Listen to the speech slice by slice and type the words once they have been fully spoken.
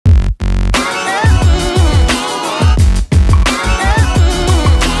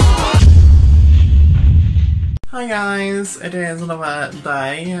guys, it is another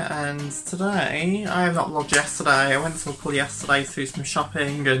day, and today, I have not vlogged yesterday. I went to a pool yesterday to do some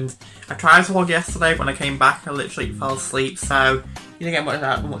shopping, and I tried to vlog yesterday, but when I came back I literally fell asleep, so you didn't get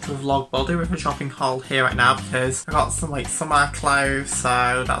much of a vlog, but I'll do it with a shopping haul here right now, because I got some like summer clothes,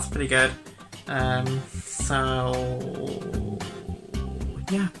 so that's pretty good. So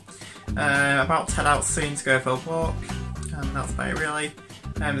yeah, about to head out soon to go for a walk, and that's about it really.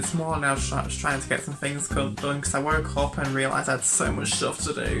 This morning I was just trying to get some things done because I woke up and realised I had so much stuff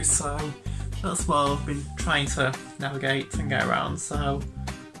to do, so that's what I've been trying to navigate and get around, so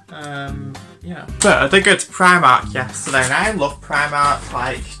yeah. But I did go to Primark yesterday, and I love Primark.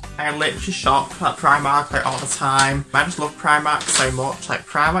 Like, I literally shop at Primark like all the time. I just love Primark so much. Like,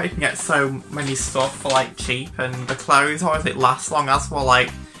 Primark, you can get so many stuff for like cheap, and the clothes always like last long as well. Like,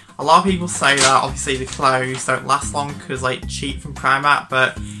 a lot of people say that obviously the clothes don't last long because like cheap from Primark,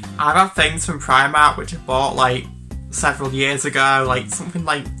 but I've had things from Primark which I bought like several years ago, like something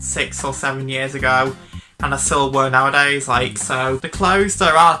like 6 or 7 years ago, and I still wear nowadays. Like, so the clothes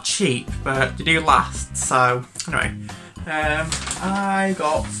though are cheap, but they do last. So anyway, I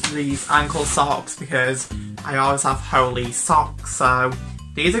got these ankle socks because I always have holey socks. So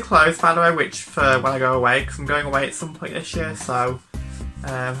these are clothes, by the way, which for when I go away, because I'm going away at some point this year, so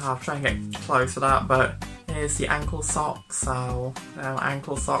I'll try and get close to that. But here's the ankle socks. So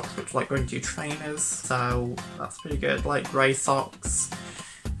ankle socks which like going to trainers, so that's pretty good. Like grey socks,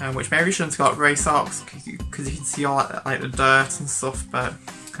 which maybe shouldn't have got grey socks because you can see all like the dirt and stuff, but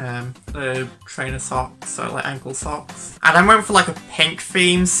the trainer socks, so like ankle socks. And I went for like a pink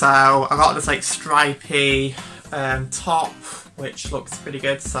theme, so I got this like stripy top which looks pretty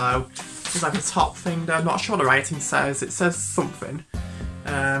good. So it's like a top thing there. I'm not sure what the writing says. It says something.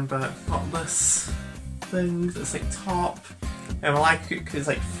 But got this thing that's like top, and I like it because it's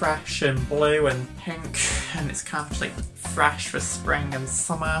like fresh and blue and pink, and it's kind of like fresh for spring and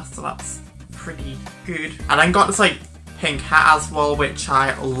summer, so that's pretty good. And I got this like pink hat as well, which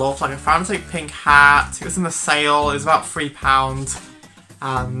I love. Like, I found this like pink hat, it was in the sale, it was about £3,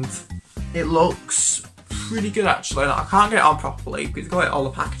 and it looks pretty good actually. I can't get it on properly because it's got like all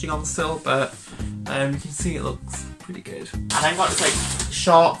the packaging on still, but you can see it looks pretty good. And I got this like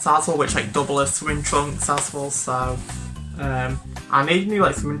shorts as well, which like double as swimming trunks as well, so I need new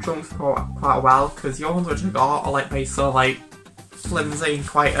like swimming trunks for quite a while, because the other ones which I got are like basically like flimsy and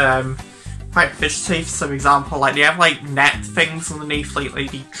quite fidgety. For some example, like they have like net things underneath like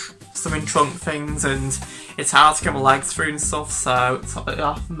the swimming trunk things, and it's hard to get my legs through and stuff, so it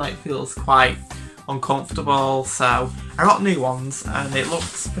often like feels quite uncomfortable. So I got new ones and it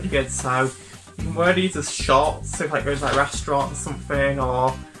looks pretty good. So you can wear these as shorts if like go to like a restaurant or something,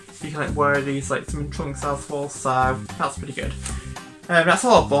 or you can like wear these like swimming trunks as well, so that's pretty good. That's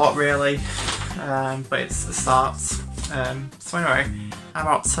all I bought really, but it's a start. So anyway, I'm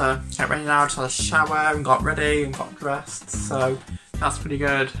about to get ready now, to have a shower and got ready and got dressed, so that's pretty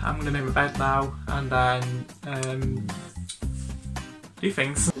good. I'm going to make my bed now and then do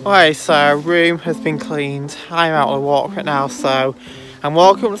things. Okay, so room has been cleaned. I'm out on a walk right now, so I'm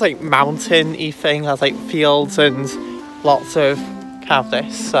walking up this like mountain-y thing, has like fields and lots of kind of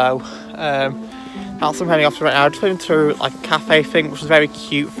this, so that's what I'm heading off to right now. I just went to like a cafe thing which was very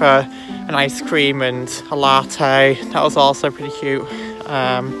cute for an ice cream and a latte. That was also pretty cute.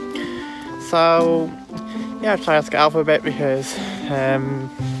 So yeah, I'm trying to get out for a bit because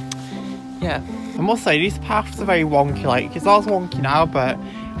yeah, I must say these paths are very wonky. Like, it's also wonky now, but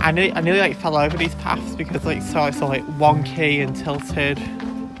I nearly like fell over these paths because like so like wonky and tilted.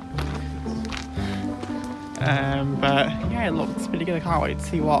 But yeah, it looks pretty good. I can't wait to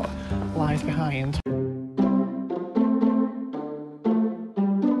see what lies behind.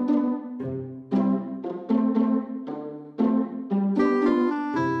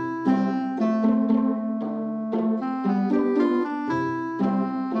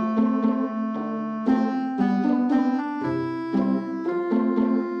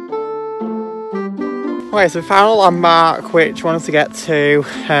 Okay, so we found a landmark which we wanted to get to.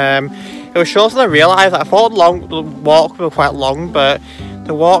 It was shorter than I realised. I thought the walk would be quite long, but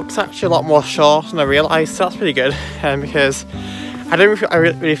the walk's actually a lot more short than I realised, so that's pretty good. Because I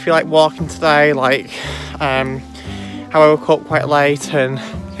really feel like walking today. Like, I woke up quite late and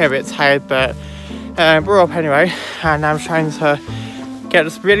got a bit tired, but we're up anyway. And I'm trying to get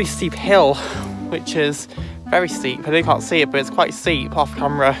this really steep hill, which is very steep. I can't see it, but it's quite steep off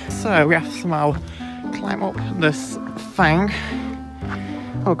camera. So we have to somehow climb up this thing.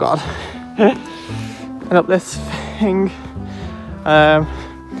 Oh god. And up this thing. But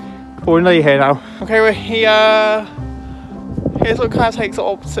we're nearly here now. Okay, we're here. Here's what it kind of takes it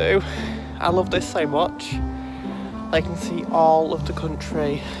up to. I love this so much. I can see all of the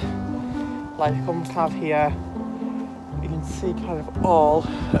country. Like, come kind of here, you can see kind of all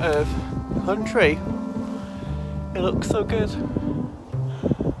of the country. It looks so good.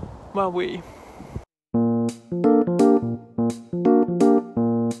 Maui.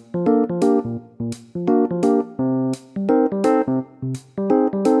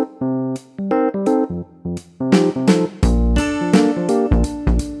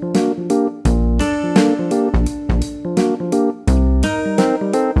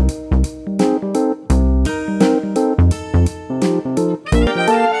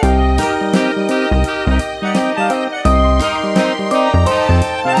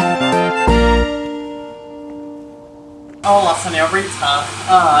 Hola señorita,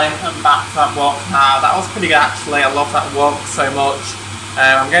 I am back from that walk now. That was pretty good actually, I love that walk so much.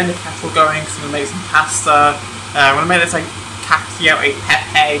 I'm getting the kettle going because I'm going to make some pasta. I'm going to make this like cacio e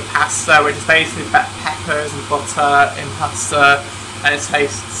pepe pasta, which is basically peppers and butter in pasta, and it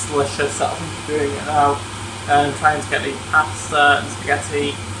tastes delicious. That's what I'm doing it now. I'm trying to get the pasta and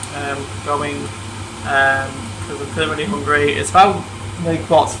spaghetti going because I'm feeling really hungry. It's about maybe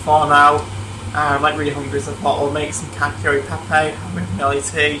 4:45 now. I'm like really hungry, so I thought I'll make some cacio e pepe with vanilla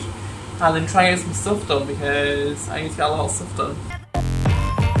tea and then try and get some stuff done because I need to get a lot of stuff done.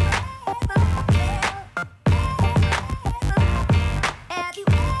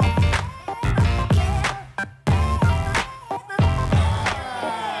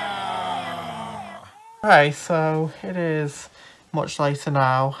 Okay, so it is much later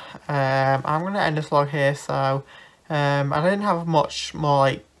now. I'm going to end this vlog here, so I didn't have much more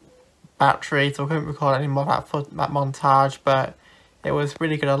like battery, so I couldn't record any more of that montage, but it was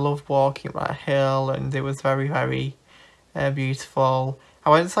really good. I loved walking up that hill and it was very, very beautiful.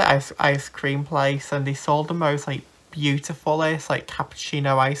 I went to like ice cream place and they sold the most like beautifulest like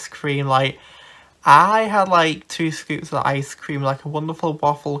cappuccino ice cream. Like I had like 2 scoops of ice cream, like a wonderful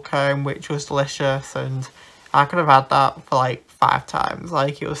waffle cone which was delicious, and I could have had that for like 5 times.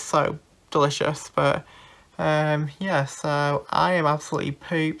 Like it was so delicious. But yeah, so I am absolutely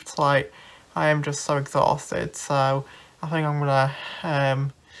pooped. Like I am just so exhausted, so I think I'm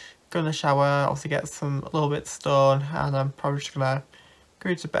gonna shower, obviously get a little bits done, and I'm probably just gonna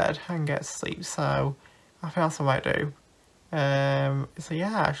go to bed and get sleep. So I think that's what I might do. So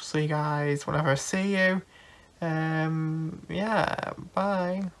yeah, I shall see you guys whenever I see you. Yeah,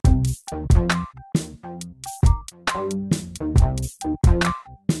 bye.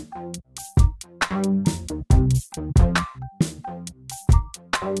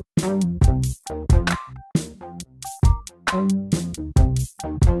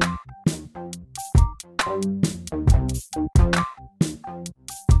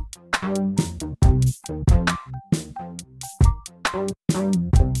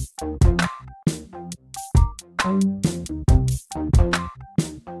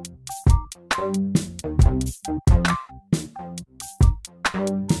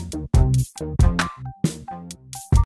 Thank you.